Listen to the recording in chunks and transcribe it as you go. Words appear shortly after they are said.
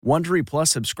Wondery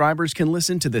Plus subscribers can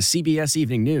listen to the CBS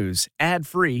Evening News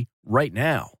ad-free right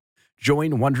now.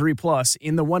 Join Wondery Plus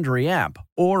in the Wondery app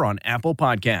or on Apple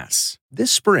Podcasts.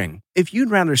 This spring, if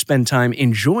you'd rather spend time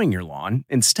enjoying your lawn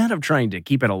instead of trying to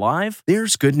keep it alive,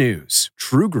 there's good news.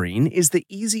 True Green is the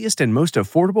easiest and most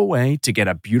affordable way to get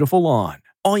a beautiful lawn.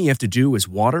 All you have to do is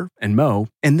water and mow,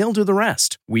 and they'll do the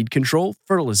rest. Weed control,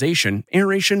 fertilization,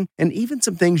 aeration, and even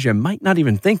some things you might not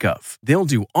even think of. They'll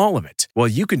do all of it, while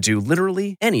you can do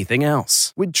literally anything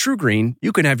else. With True Green,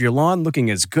 you can have your lawn looking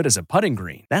as good as a putting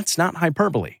green. That's not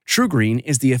hyperbole. True Green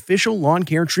is the official lawn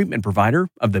care treatment provider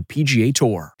of the PGA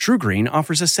Tour. True Green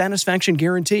offers a satisfaction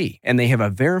guarantee, and they have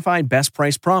a verified best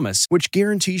price promise, which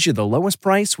guarantees you the lowest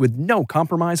price with no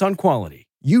compromise on quality.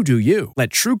 You do you. Let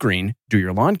True Green do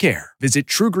your lawn care. Visit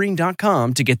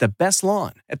TrueGreen.com to get the best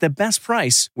lawn at the best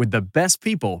price with the best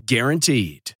people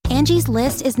guaranteed. Angie's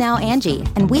List is now Angie,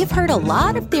 and we've heard a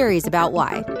lot of theories about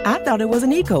why. I thought it was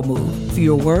an eco move.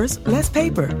 Fewer words, less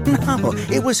paper. No,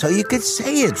 it was so you could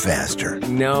say it faster.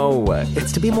 No,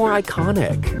 it's to be more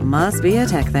iconic. Must be a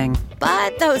tech thing.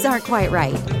 But those aren't quite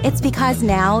right. It's because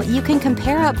now you can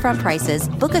compare upfront prices,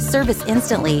 book a service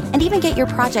instantly, and even get your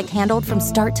project handled from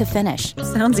start to finish.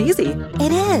 Sounds easy.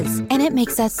 It is, and it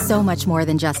makes us so much more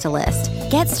than just a list.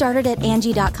 Get started at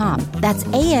Angie.com. That's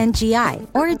ANGI,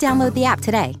 or download the app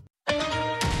today.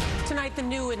 Tonight, the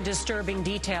new and disturbing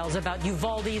details about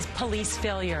Uvalde's police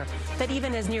failure. That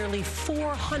even as nearly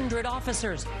 400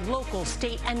 officers, local,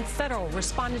 state, and federal,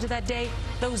 responded to that day,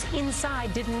 those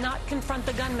inside did not confront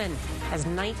the gunman as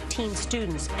 19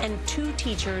 students and 2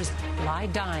 teachers lie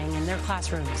dying in their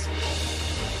classrooms.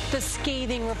 The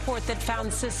scathing report that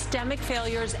found systemic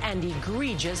failures and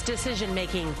egregious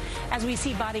decision-making. As we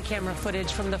see body camera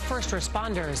footage from the first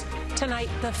responders, tonight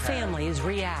the families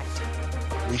react.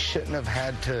 We shouldn't have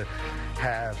had to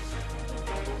have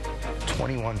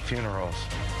 21 funerals.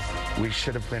 We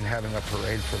should have been having a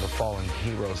parade for the fallen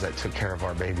heroes that took care of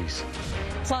our babies.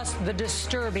 Plus, the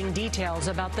disturbing details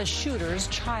about the shooter's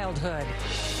childhood.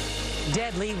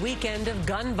 Deadly weekend of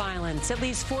gun violence. At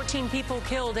least 14 people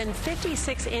killed and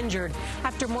 56 injured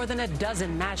after more than a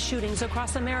dozen mass shootings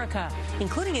across America,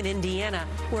 including in Indiana,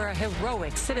 where a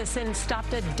heroic citizen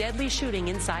stopped a deadly shooting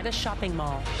inside a shopping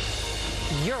mall.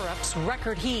 Europe's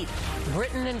record heat.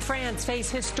 Britain and France face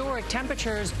historic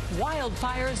temperatures.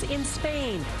 Wildfires in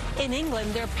Spain. In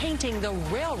England, they're painting the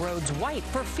railroads white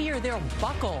for fear they'll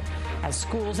buckle as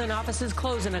schools and offices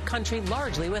close in a country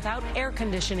largely without air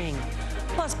conditioning.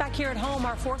 Plus, back here at home,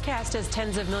 our forecast is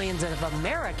tens of millions of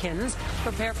Americans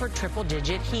prepare for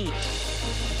triple-digit heat.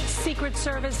 Secret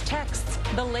Service texts,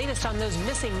 the latest on those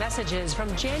missing messages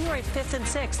from January 5th and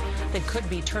 6th that could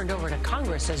be turned over to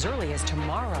Congress as early as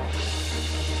tomorrow.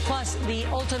 Plus, the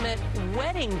ultimate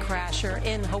wedding crasher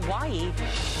in Hawaii,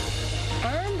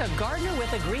 and a gardener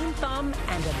with a green thumb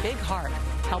and a big heart,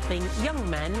 helping young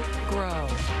men grow.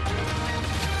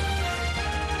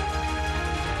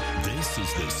 This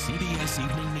is the CBS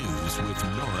Evening News with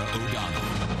Norah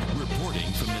O'Donnell,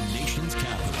 reporting from the nation's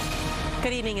capital.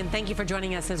 Good evening, and thank you for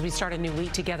joining us as we start a new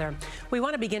week together. We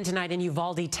want to begin tonight in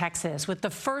Uvalde, Texas, with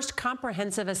the first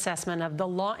comprehensive assessment of the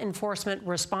law enforcement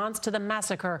response to the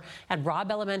massacre at Robb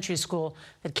Elementary School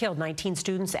that killed 19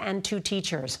 students and 2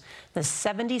 teachers. The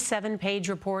 77-page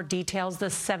report details the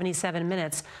 77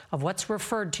 minutes of what's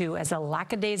referred to as a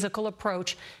lackadaisical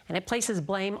approach, and it places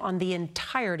blame on the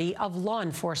entirety of law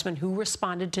enforcement who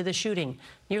responded to the shooting.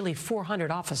 Nearly 400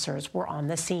 officers were on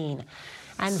the scene.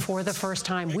 And for the first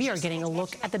time, we are getting a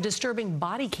look at the disturbing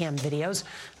body cam videos.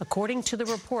 According to the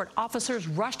report, officers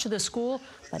rushed to the school,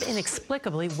 but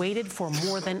inexplicably waited for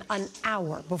more than an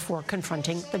hour before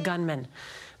confronting the gunman.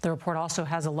 The report also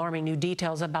has alarming new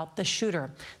details about the shooter,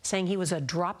 saying he was a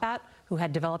dropout who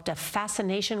had developed a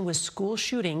fascination with school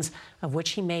shootings, of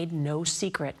which he made no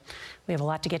secret. We have a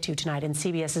lot to get to tonight, and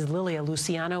CBS's Lilia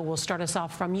Luciano will start us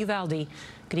off from Uvalde.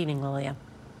 Good evening, Lilia.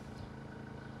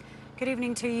 Good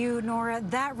evening to you, Nora.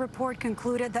 That report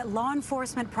concluded that law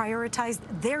enforcement prioritized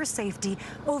their safety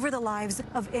over the lives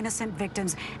of innocent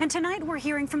victims. And tonight we're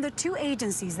hearing from the 2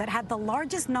 agencies that had the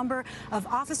largest number of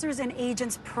officers and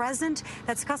agents present.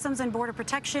 That's Customs and Border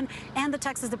Protection and the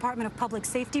Texas Department of Public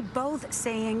Safety, both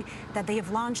saying that they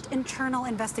have launched internal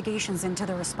investigations into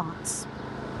the response.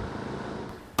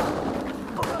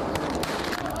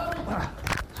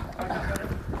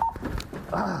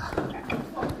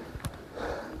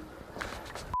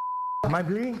 Am I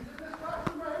bleeding?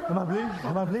 Am I bleeding?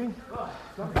 Am I bleeding?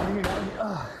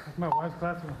 That's my wife's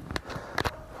classroom.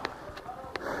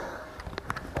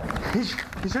 He's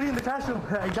shooting in the classroom.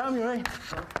 I got me, right?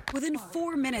 Within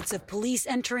 4 minutes of police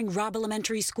entering Robb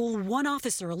Elementary School, one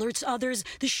officer alerts others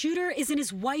the shooter is in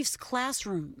his wife's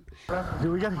classroom.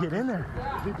 Dude, we gotta get in there.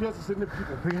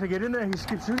 We gotta get in there. He just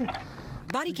keeps shooting.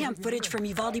 Body cam footage from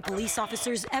Uvalde police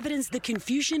officers evidence the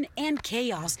confusion and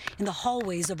chaos in the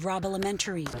hallways of Robb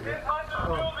Elementary.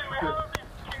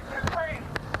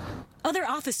 Other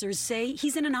officers say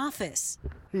he's in an office.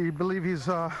 He believes he's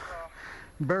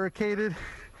barricaded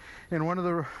in one of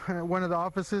the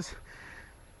offices.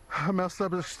 Messed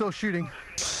up, is still shooting.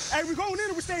 Hey, we're going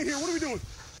in or we're staying here? What are we doing?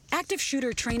 Active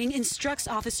shooter training instructs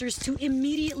officers to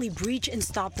immediately breach and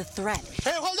stop the threat.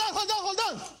 Hey, hold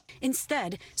on.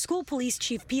 Instead, School Police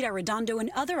Chief Pete Arredondo and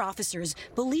other officers,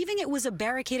 believing it was a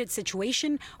barricaded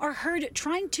situation, are heard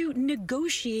trying to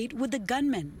negotiate with the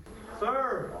gunman.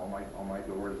 Sir! All my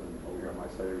doors and over here on my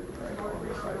side, right on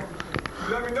this side.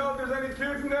 Let me know if there's any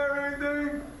kids in there or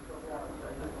anything.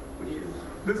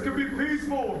 This could be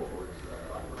peaceful.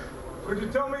 Could you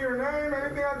tell me your name?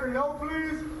 Anything I can know,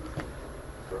 please?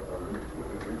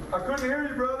 I couldn't hear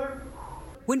you, brother.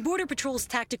 When Border Patrol's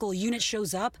tactical unit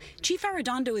shows up, Chief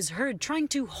Arredondo is heard trying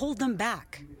to hold them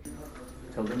back.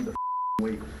 Tell them to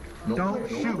wait. Don't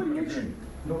shoot.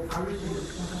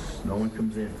 No one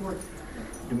comes in.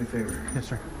 Do me a favor. Yes,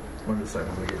 sir. One to the side.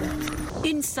 I'm gonna get out.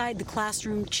 Inside the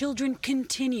classroom, children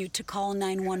continue to call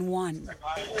 911.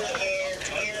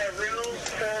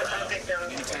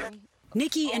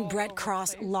 Nikki and Brett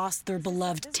Cross lost their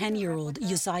beloved 10-year-old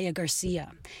Josiah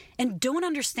Garcia and don't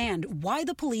understand why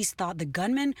the police thought the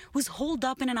gunman was holed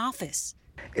up in an office.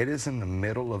 It is in the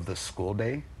middle of the school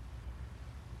day.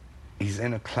 He's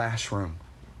in a classroom.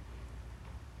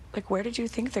 Like, where did you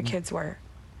think the kids were?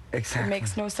 Exactly. It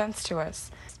makes no sense to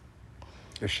us.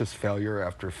 It's just failure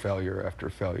after failure after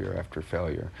failure after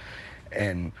failure.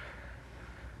 And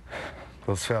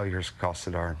those failures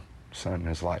costed our son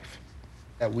his life.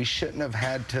 That we shouldn't have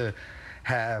had to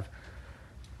have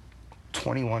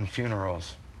 21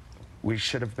 funerals. We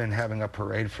should have been having a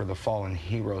parade for the fallen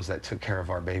heroes that took care of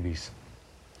our babies.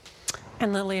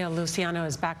 And Lilia Luciano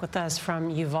is back with us from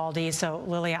Uvalde. So,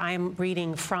 Lilia, I'm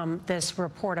reading from this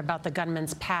report about the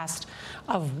gunman's past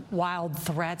of wild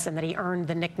threats and that he earned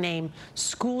the nickname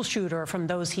school shooter from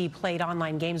those he played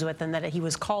online games with, and that he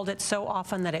was called it so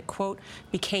often that it, quote,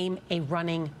 became a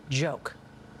running joke.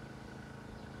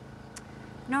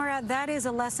 Norah, that is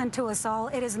a lesson to us all.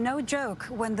 It is no joke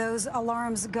when those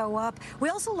alarms go up. We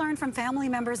also learned from family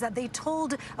members that they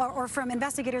told, or from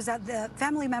investigators that the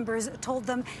family members told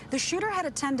them the shooter had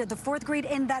attended the 4th grade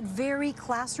in that very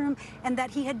classroom and that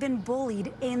he had been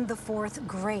bullied in the 4th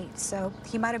grade. So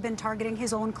he might have been targeting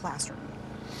his own classroom.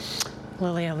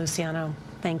 Lilia Luciano,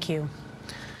 thank you.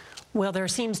 Well, there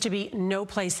seems to be no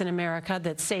place in America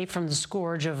that's safe from the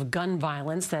scourge of gun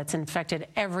violence that's infected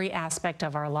every aspect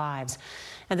of our lives.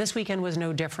 And this weekend was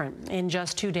no different. In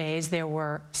just 2 days, there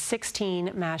were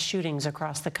 16 mass shootings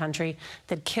across the country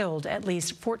that killed at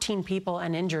least 14 people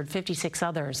and injured 56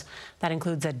 others. That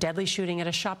includes a deadly shooting at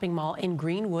a shopping mall in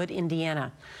Greenwood,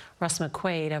 Indiana. Russ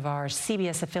McQuaid of our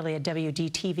CBS affiliate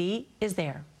WDTV is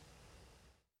there.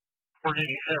 We're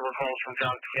getting several calls from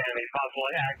Johnson County,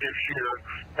 possibly active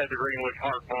shooter at the Greenwood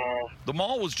Park Mall. The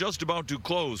mall was just about to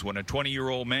close when a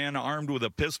 20-year-old man armed with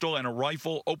a pistol and a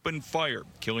rifle opened fire,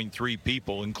 killing 3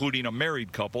 people, including a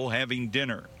married couple having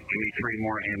dinner. We need 3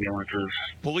 more ambulances.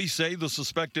 Police say the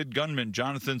suspected gunman,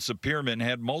 Jonathan Sapirman,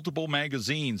 had multiple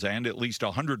magazines and at least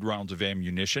 100 rounds of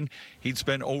ammunition. He'd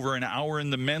spent over an hour in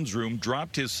the men's room,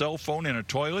 dropped his cell phone in a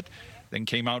toilet, then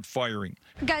came out firing.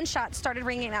 Gunshots started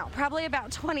ringing out, probably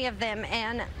about 20 of them,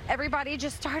 and everybody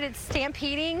just started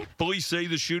stampeding. Police say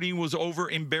the shooting was over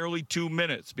in barely 2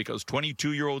 minutes because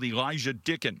 22-year-old Elijah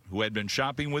Dickin, who had been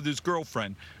shopping with his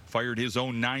girlfriend, fired his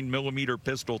own 9mm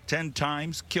pistol 10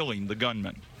 times, killing the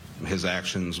gunman. His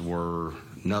actions were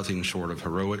nothing short of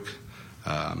heroic.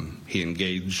 He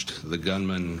engaged the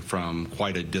gunman from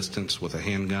quite a distance with a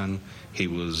handgun. He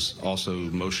was also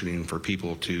motioning for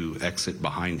people to exit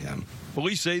behind him.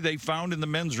 Police say they found in the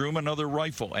men's room another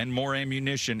rifle and more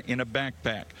ammunition in a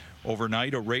backpack.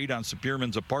 Overnight, a raid on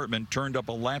Sapirman's apartment turned up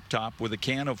a laptop with a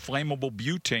can of flammable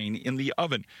butane in the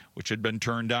oven, which had been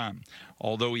turned on.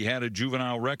 Although he had a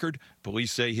juvenile record,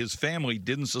 police say his family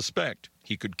didn't suspect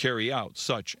he could carry out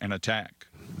such an attack.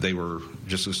 They were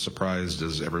just as surprised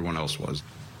as everyone else was.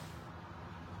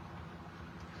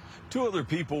 2 other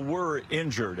people were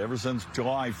injured. Ever since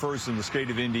July 1st in the state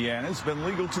of Indiana, it's been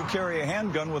legal to carry a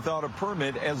handgun without a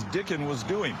permit, as Dickin was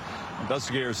doing.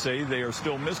 Investigators say they are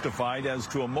still mystified as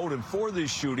to a motive for this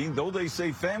shooting, though they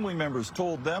say family members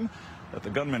told them that the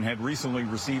gunman had recently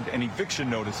received an eviction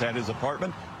notice at his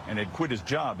apartment and had quit his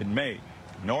job in May.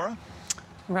 Norah?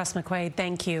 Russ McQuaid,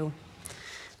 thank you.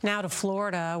 Now to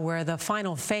Florida, where the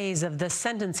final phase of the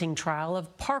sentencing trial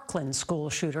of Parkland school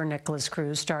shooter Nicholas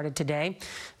Cruz started today.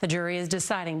 The jury is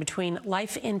deciding between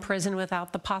life in prison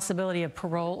without the possibility of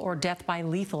parole or death by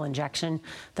lethal injection.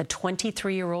 The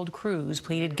 23-year-old Cruz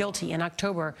pleaded guilty in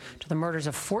October to the murders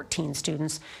of 14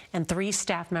 students and 3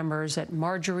 staff members at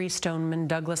Marjorie Stoneman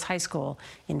Douglas High School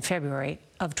in February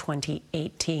of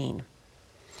 2018.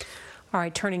 All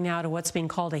right, turning now to what's being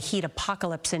called a heat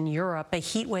apocalypse in Europe. A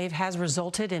heat wave has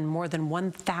resulted in more than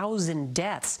 1,000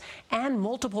 deaths and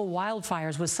multiple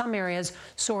wildfires, with some areas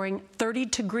soaring 30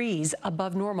 degrees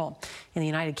above normal. In the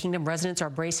United Kingdom, residents are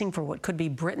bracing for what could be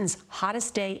Britain's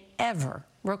hottest day ever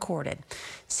recorded.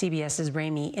 CBS's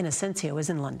Rami Inocencio is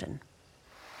in London.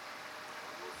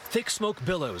 Thick smoke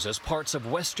billows as parts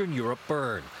of Western Europe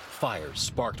burn. Fires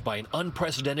sparked by an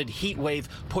unprecedented heat wave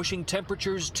pushing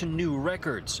temperatures to new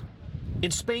records. In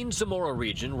Spain's Zamora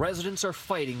region, residents are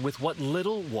fighting with what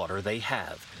little water they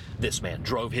have. This man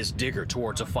drove his digger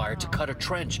towards a fire to cut a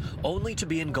trench, only to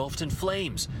be engulfed in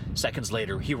flames. Seconds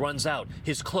later, he runs out,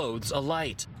 his clothes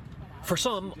alight. For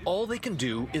some, all they can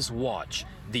do is watch.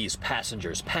 These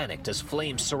passengers panicked as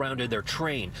flames surrounded their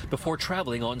train before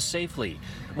traveling on safely.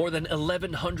 More than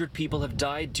 1,100 people have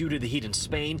died due to the heat in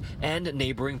Spain and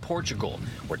neighboring Portugal,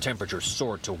 where temperatures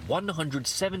soared to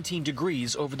 117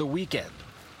 degrees over the weekend.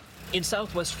 In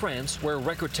southwest France, where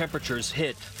record temperatures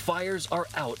hit, fires are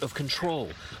out of control,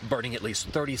 burning at least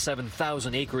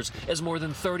 37,000 acres as more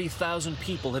than 30,000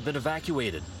 people have been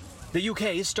evacuated. The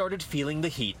UK started feeling the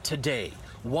heat today,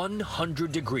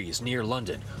 100 degrees near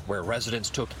London, where residents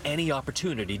took any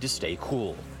opportunity to stay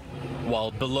cool,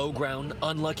 while below ground,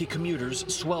 unlucky commuters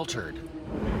sweltered.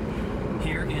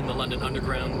 Here in the London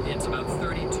Underground, it's about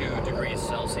 32 degrees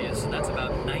Celsius. That's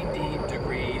about 90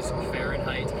 degrees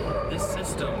Fahrenheit. This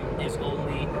system is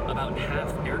only about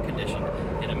half air conditioned,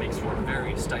 and it makes for a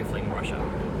very stifling rush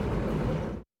hour.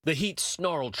 The heat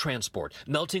snarled transport,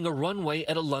 melting a runway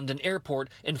at a London airport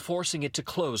and forcing it to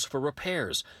close for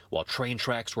repairs, while train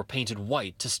tracks were painted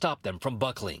white to stop them from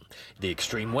buckling. The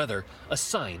extreme weather, a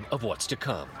sign of what's to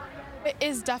come. It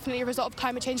is definitely a result of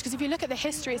climate change, because if you look at the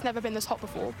history, it's never been this hot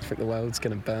before. I think the world's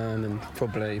going to burn and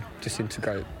probably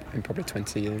disintegrate in probably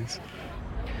 20 years.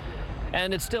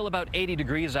 And it's still about 80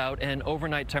 degrees out, and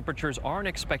overnight temperatures aren't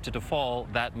expected to fall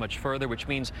that much further, which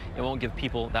means it won't give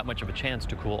people that much of a chance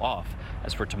to cool off.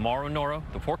 As for tomorrow, Norah,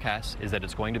 the forecast is that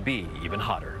it's going to be even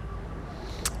hotter.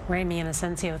 Rami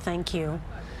Inocencio, thank you.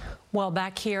 Well,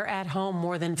 back here at home,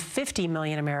 more than 50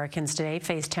 million Americans today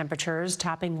face temperatures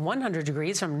topping 100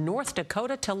 degrees from North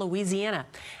Dakota to Louisiana.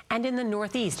 And in the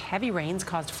Northeast, heavy rains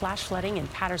caused flash flooding in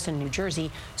Paterson, New Jersey,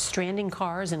 stranding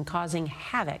cars and causing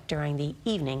havoc during the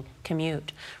evening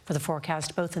commute. For the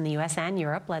forecast both in the U.S. and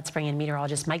Europe, let's bring in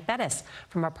meteorologist Mike Bettis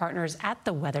from our partners at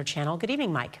the Weather Channel. Good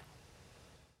evening, Mike.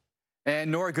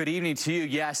 And Norah, good evening to you.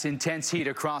 Yes, intense heat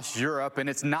across Europe, and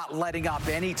it's not letting up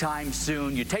anytime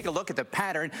soon. You take a look at the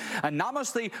pattern,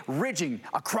 anomalously ridging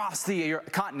across the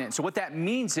continent. So what that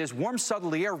means is warm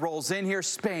southerly air rolls in here,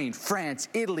 Spain, France,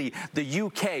 Italy, the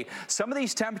UK. Some of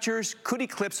these temperatures could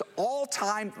eclipse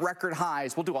all-time record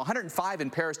highs. We'll do 105 in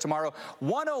Paris tomorrow,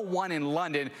 101 in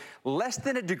London, less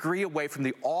than a degree away from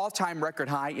the all-time record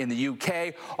high in the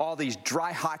UK. All these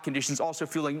dry, hot conditions also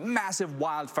fueling massive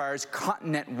wildfires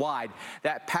continent-wide.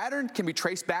 That pattern can be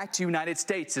traced back to the United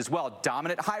States as well.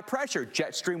 Dominant high pressure,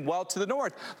 jet stream well to the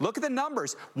north. Look at the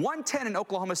numbers. 110 in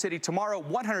Oklahoma City tomorrow,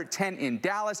 110 in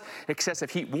Dallas.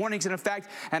 Excessive heat warnings in effect,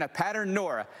 and a pattern,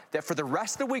 Norah, that for the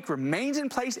rest of the week remains in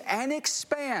place and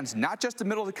expands, not just the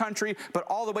middle of the country, but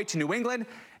all the way to New England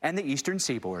and the eastern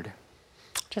seaboard.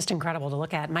 Just incredible to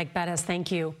look at. Mike Bettis,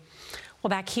 thank you. Well,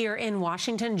 back here in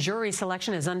Washington, jury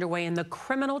selection is underway in the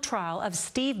criminal trial of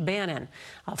Steve Bannon,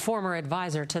 a former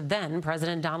advisor to then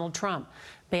President Donald Trump.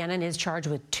 Bannon is charged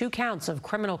with 2 counts of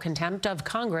criminal contempt of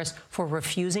Congress for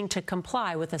refusing to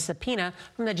comply with a subpoena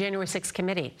from the January 6th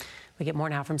committee. We get more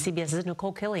now from CBS's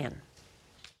Nicole Killian.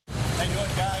 How you doing,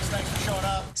 guys? Thanks for showing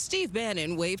up. Steve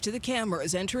Bannon waved to the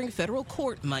cameras entering federal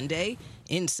court Monday.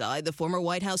 Inside, the former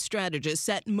White House strategist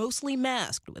sat mostly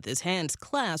masked with his hands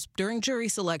clasped during jury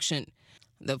selection.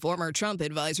 The former Trump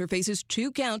advisor faces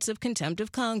 2 counts of contempt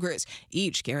of Congress,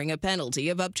 each carrying a penalty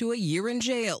of up to a year in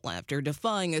jail after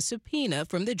defying a subpoena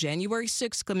from the January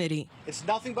 6th committee. It's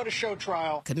nothing but a show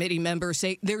trial. Committee members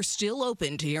say they're still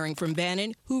open to hearing from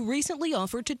Bannon, who recently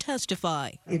offered to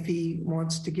testify. If he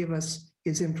wants to give us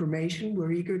his information,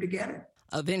 we're eager to get it.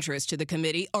 Of interest to the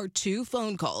committee are 2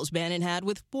 phone calls Bannon had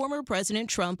with former President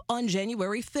Trump on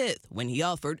January 5th when he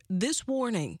offered this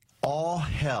warning. All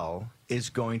hell is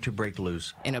going to break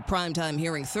loose. In a primetime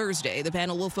hearing Thursday, the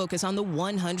panel will focus on the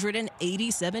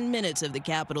 187 minutes of the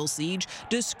Capitol siege,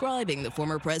 describing the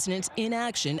former president's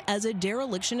inaction as a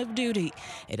dereliction of duty.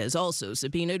 It has also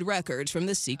subpoenaed records from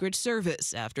the Secret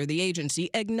Service after the agency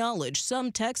acknowledged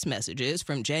some text messages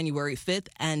from January 5th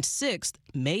and 6th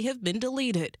may have been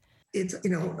deleted. It's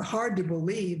hard to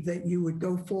believe that you would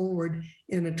go forward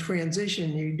in a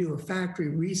transition, you do a factory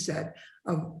reset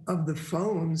of the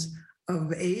phones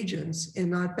of agents and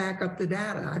not back up the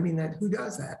data. I mean, who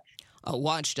does that? A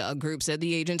watchdog group said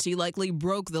the agency likely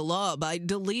broke the law by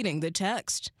deleting the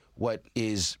text. What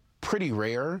is pretty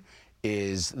rare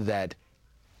is that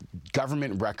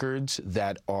government records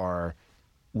that are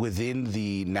within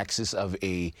the nexus of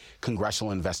a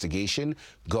congressional investigation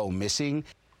go missing.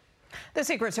 The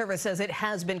Secret Service says it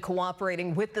has been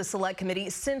cooperating with the Select Committee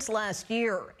since last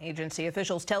year. Agency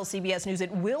officials tell CBS News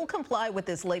it will comply with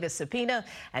this latest subpoena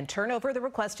and turn over the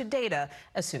requested data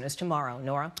as soon as tomorrow.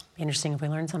 Norah? Interesting if we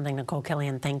learned something. Nicole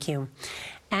Killian, thank you.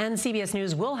 And CBS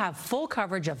News will have full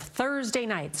coverage of Thursday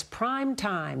night's prime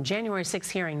time, January 6th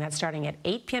hearing. That's starting at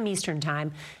 8 p.m. Eastern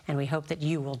time, and we hope that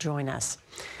you will join us.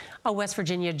 A West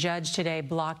Virginia judge today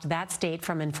blocked that state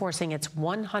from enforcing its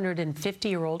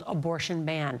 150-year-old abortion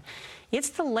ban. It's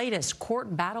the latest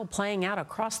court battle playing out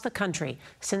across the country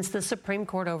since the Supreme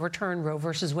Court overturned Roe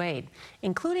v. Wade,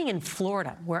 including in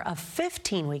Florida, where a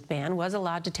 15-week ban was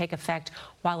allowed to take effect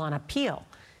while on appeal.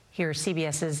 Here's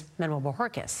CBS's Manuel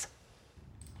Bojorquez.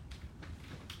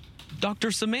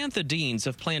 Dr. Samantha Deans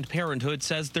of Planned Parenthood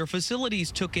says their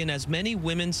facilities took in as many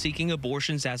women seeking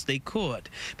abortions as they could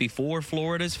before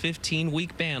Florida's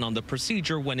 15-week ban on the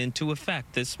procedure went into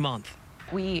effect this month.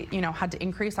 We, had to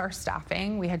increase our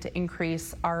staffing. We had to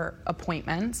increase our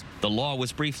appointments. The law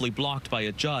was briefly blocked by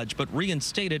a judge, but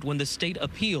reinstated when the state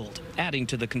appealed, adding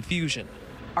to the confusion.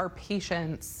 Our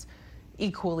patients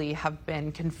equally have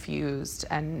been confused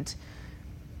and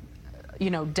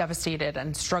devastated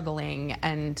and struggling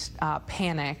and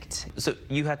panicked. So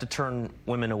you had to turn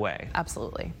women away?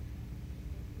 Absolutely.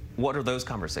 What are those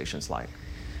conversations like?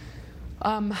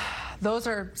 Those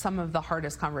are some of the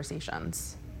hardest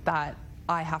conversations that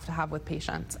I have to have with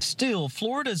patients. Still,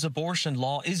 Florida's abortion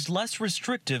law is less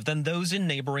restrictive than those in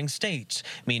neighboring states,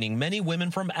 meaning many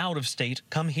women from out of state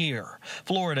come here.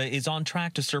 Florida is on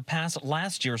track to surpass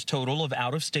last year's total of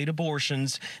out-of-state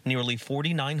abortions, nearly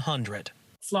 4,900.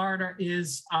 Florida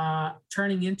is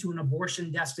turning into an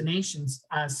abortion destination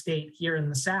state here in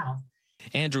the South.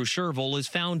 Andrew Sherville is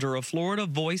founder of Florida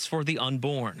Voice for the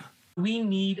Unborn. We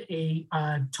need a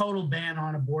total ban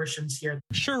on abortions here.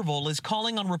 Sherville is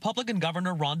calling on Republican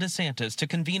Governor Ron DeSantis to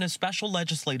convene a special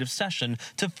legislative session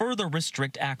to further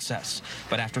restrict access.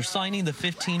 But after signing the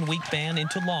 15-week ban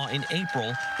into law in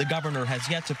April, the governor has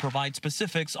yet to provide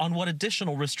specifics on what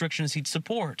additional restrictions he'd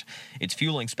support. It's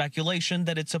fueling speculation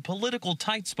that it's a political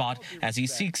tight spot as he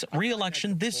seeks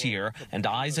re-election this year and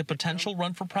eyes a potential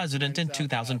run for president in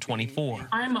 2024.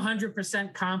 I'm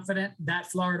 100% confident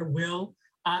that Florida will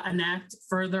enact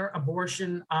further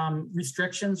abortion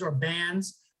restrictions or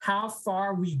bans. How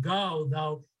far we go,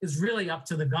 though, is really up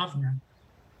to the governor.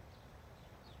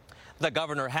 The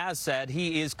governor has said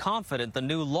he is confident the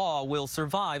new law will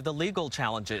survive the legal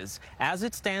challenges. As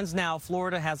it stands now,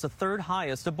 Florida has the third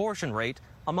highest abortion rate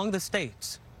among the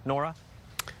states. Norah?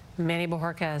 Manny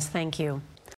Bojorquez, thank you.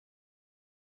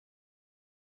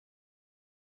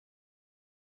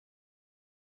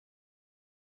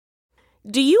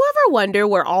 Do you ever wonder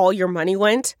where all your money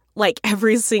went? Like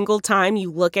every single time you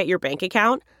look at your bank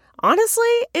account? Honestly,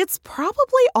 it's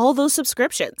probably all those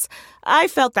subscriptions. I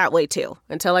felt that way too,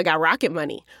 until I got Rocket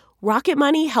Money. Rocket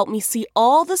Money helped me see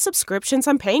all the subscriptions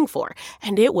I'm paying for,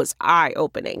 and it was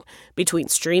eye-opening. Between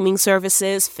streaming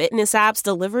services, fitness apps,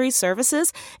 delivery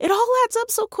services, it all adds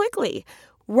up so quickly.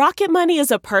 Rocket Money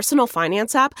is a personal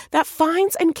finance app that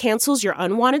finds and cancels your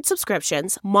unwanted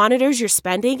subscriptions, monitors your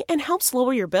spending, and helps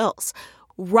lower your bills.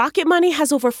 Rocket Money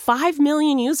has over 5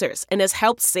 million users and has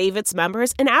helped save its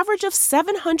members an average of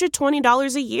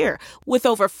 $720 a year, with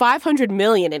over 500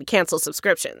 million in canceled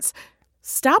subscriptions.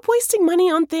 Stop wasting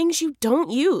money on things you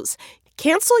don't use.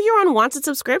 Cancel your unwanted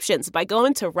subscriptions by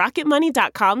going to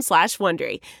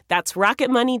rocketmoney.com/Wondery. That's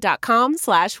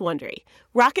rocketmoney.com/Wondery.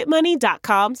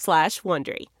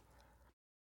 rocketmoney.com/Wondery.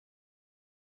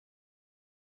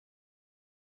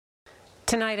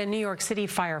 Tonight, a New York City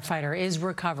firefighter is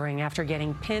recovering after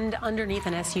getting pinned underneath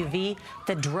an SUV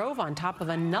that drove on top of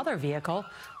another vehicle.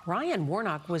 Ryan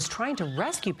Warnock was trying to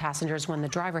rescue passengers when the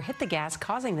driver hit the gas,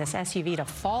 causing this SUV to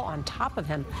fall on top of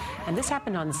him. And this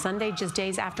happened on Sunday, just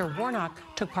days after Warnock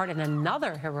took part in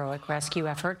another heroic rescue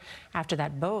effort after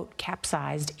that boat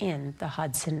capsized in the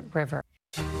Hudson River.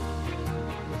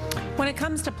 When it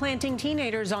comes to planting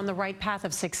teenagers on the right path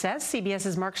of success,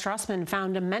 CBS's Mark Strassman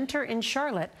found a mentor in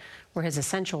Charlotte, where his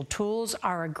essential tools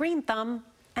are a green thumb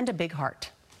and a big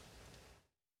heart.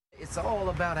 It's all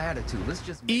about attitude. Let's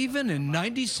just even in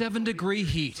 97-degree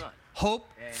heat, hope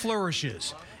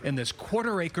flourishes in this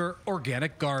quarter-acre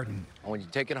organic garden. When you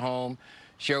take it home,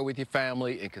 share it with your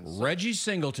family. Reggie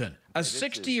Singleton, a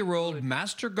 60-year-old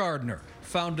master gardener,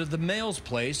 founded the Mail's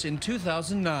Place in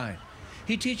 2009.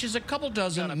 He teaches a couple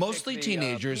dozen, mostly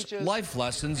teenagers, life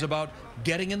lessons about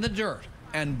getting in the dirt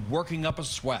and working up a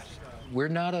sweat. We're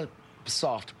not a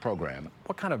soft program.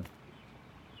 What kind of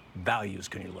values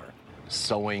can you learn?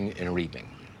 Sowing and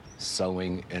reaping,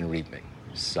 sowing and reaping,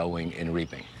 sowing and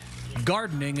reaping.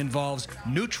 Gardening involves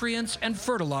nutrients and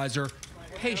fertilizer,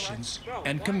 patience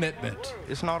and commitment.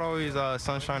 It's not always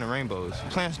sunshine and rainbows.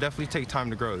 Plants definitely take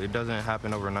time to grow. It doesn't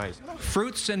happen overnight.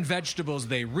 Fruits and vegetables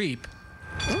they reap,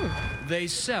 they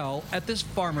sell at this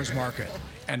farmer's market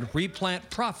and replant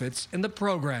profits in the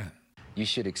program. You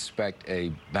should expect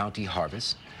a bounty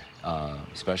harvest,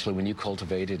 especially when you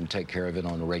cultivate it and take care of it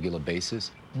on a regular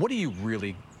basis. What are you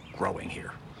really growing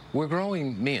here? We're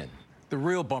growing men. The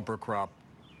real bumper crop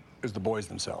is the boys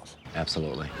themselves.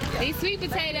 Absolutely. These sweet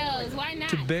potatoes, why not?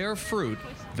 To bear fruit,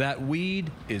 that weed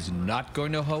is not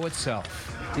going to hoe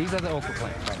itself. These are the okra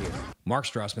plants right here. Mark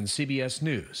Strassman, CBS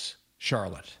News,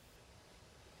 Charlotte.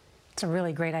 It's a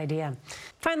really great idea.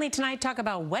 Finally tonight, talk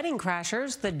about wedding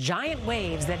crashers. The giant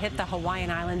waves that hit the Hawaiian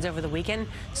Islands over the weekend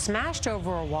smashed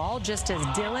over a wall just as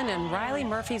Dylan and Riley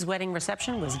Murphy's wedding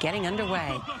reception was getting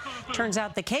underway. Turns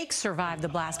out the cakes survived the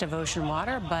blast of ocean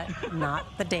water, but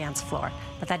not the dance floor.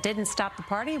 But that didn't stop the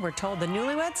party. We're told the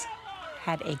newlyweds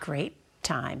had a great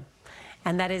time.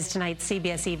 And that is tonight's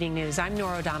CBS Evening News. I'm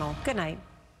Norah O'Donnell. Good night.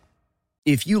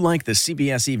 If you like the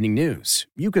CBS Evening News,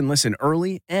 you can listen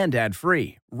early and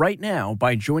ad-free right now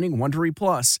by joining Wondery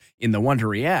Plus in the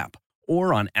Wondery app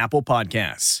or on Apple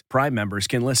Podcasts. Prime members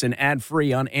can listen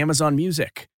ad-free on Amazon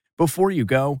Music. Before you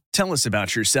go, tell us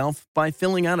about yourself by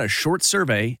filling out a short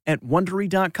survey at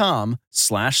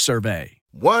Wondery.com/survey.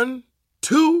 1,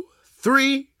 2,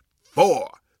 3, 4.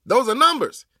 Those are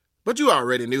numbers, but you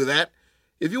already knew that.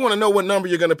 If you want to know what number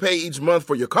you're going to pay each month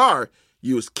for your car,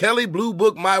 use Kelley Blue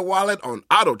Book My Wallet on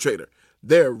Auto Trader.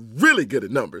 They're really good at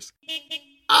numbers.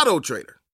 Auto Trader.